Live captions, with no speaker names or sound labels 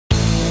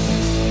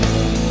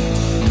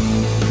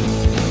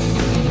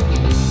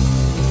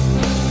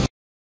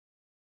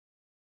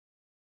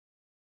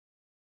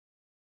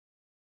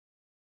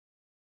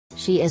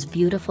She is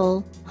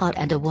beautiful, hot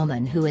and a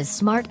woman who is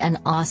smart and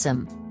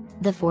awesome.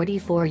 The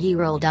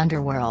 44-year-old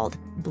underworld,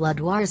 Blood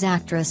Wars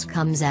actress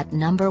comes at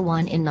number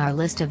 1 in our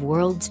list of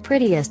world's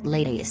prettiest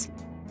ladies.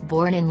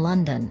 Born in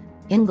London,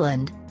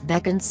 England,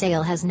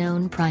 Beckinsale has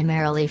known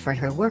primarily for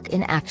her work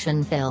in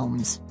action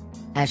films.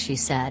 As she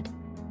said,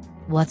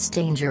 "What's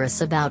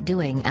dangerous about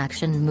doing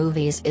action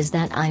movies is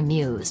that I'm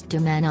used to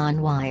men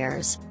on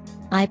wires.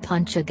 I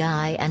punch a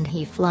guy and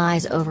he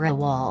flies over a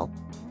wall.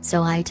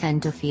 So I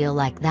tend to feel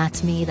like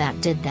that's me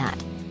that did that.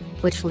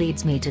 Which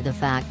leads me to the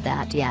fact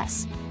that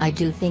yes, I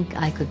do think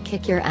I could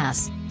kick your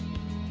ass."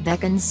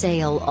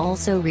 Beckinsale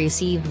also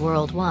received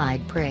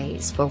worldwide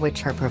praise for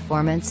her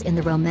performance in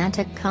the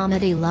romantic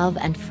comedy Love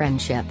and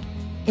Friendship.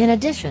 In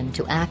addition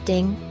to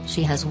acting,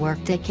 she has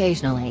worked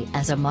occasionally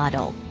as a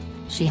model.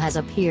 She has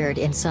appeared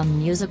in some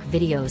music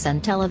videos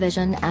and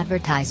television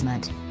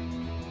advertisement.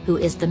 Who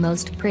is the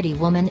most pretty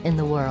woman in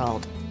the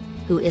world?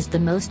 Who is the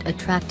most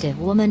attractive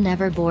woman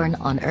ever born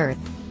on Earth?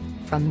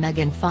 From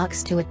Megan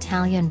Fox to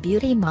Italian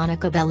beauty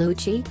Monica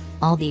Bellucci,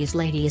 all these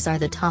ladies are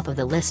the top of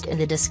the list in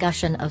the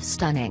discussion of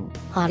stunning,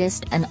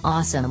 hottest and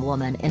awesome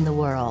woman in the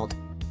world.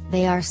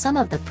 They are some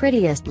of the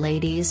prettiest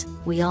ladies,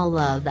 we all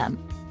love them.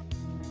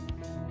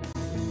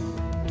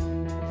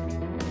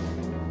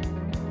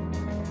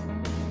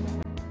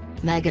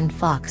 Megan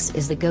Fox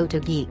is the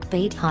go-to geek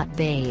bait hot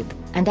babe,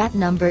 and at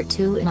number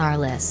 2 in our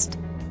list.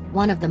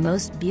 One of the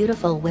most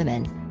beautiful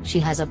women, she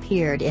has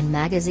appeared in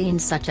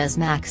magazines such as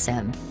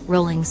Maxim,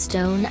 Rolling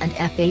Stone and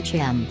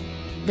FHM.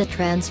 The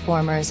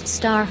Transformers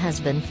star has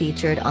been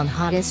featured on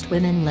hottest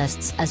women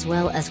lists as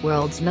well as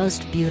world's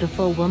most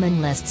beautiful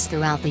woman lists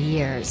throughout the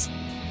years.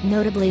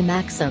 Notably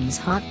Maxim's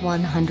Hot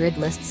 100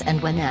 lists and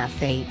when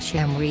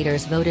FHM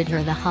readers voted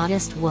her the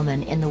hottest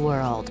woman in the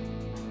world.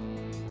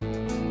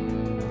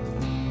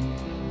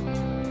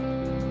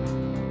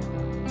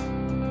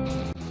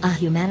 A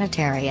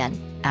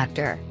humanitarian,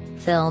 actor,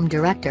 film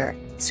director,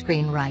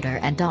 screenwriter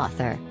and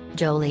author,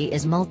 Jolie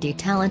is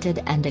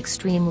multi-talented and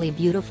extremely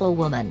beautiful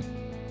woman.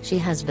 She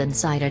has been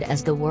cited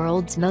as the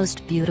world's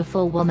most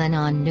beautiful woman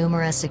on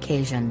numerous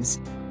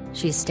occasions.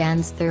 She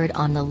stands third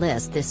on the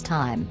list this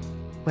time.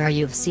 Where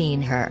you've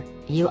seen her,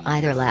 you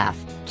either laugh,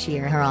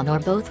 cheer her on or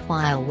both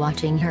while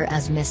watching her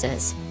as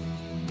Mrs.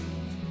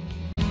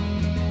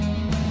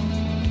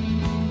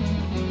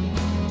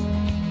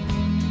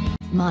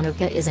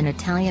 Monica is an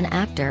Italian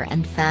actor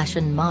and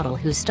fashion model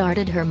who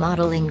started her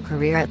modeling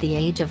career at the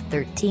age of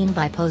 13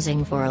 by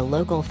posing for a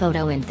local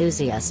photo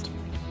enthusiast.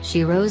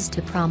 She rose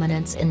to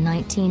prominence in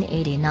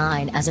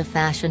 1989 as a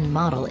fashion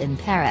model in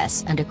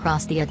Paris and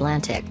across the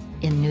Atlantic,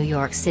 in New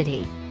York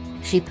City.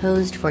 She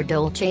posed for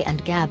Dolce &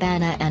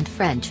 Gabbana and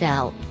French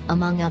Elle,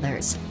 among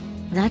others.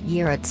 That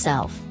year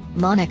itself,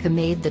 Monica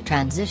made the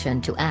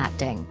transition to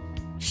acting.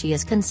 She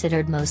is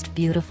considered most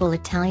beautiful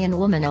Italian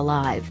woman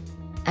alive.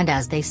 And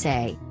as they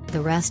say, the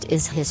rest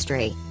is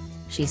history.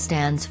 She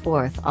stands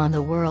fourth on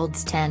the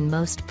world's 10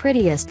 most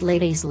prettiest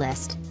ladies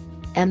list.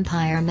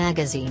 Empire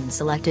magazine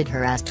selected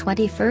her as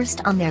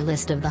 21st on their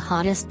list of the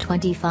hottest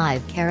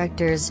 25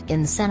 characters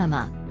in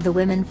cinema, the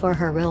women for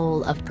her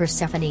role of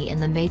Persephone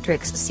in the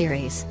Matrix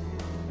series.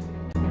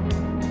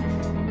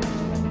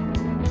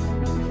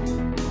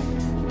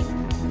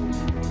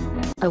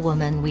 A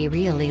woman we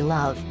really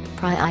love,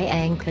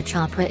 Priyanka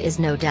Chopra is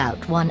no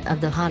doubt one of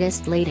the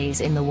hottest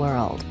ladies in the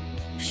world.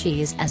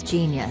 She's as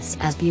genius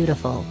as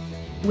beautiful.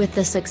 With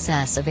the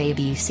success of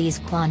ABC's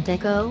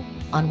Quantico,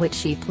 on which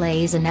she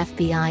plays an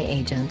FBI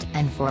agent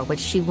and for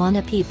which she won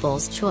a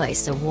People's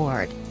Choice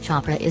Award,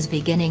 Chopra is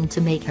beginning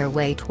to make her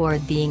way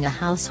toward being a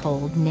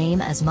household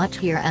name as much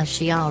here as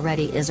she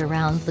already is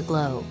around the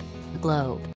globe.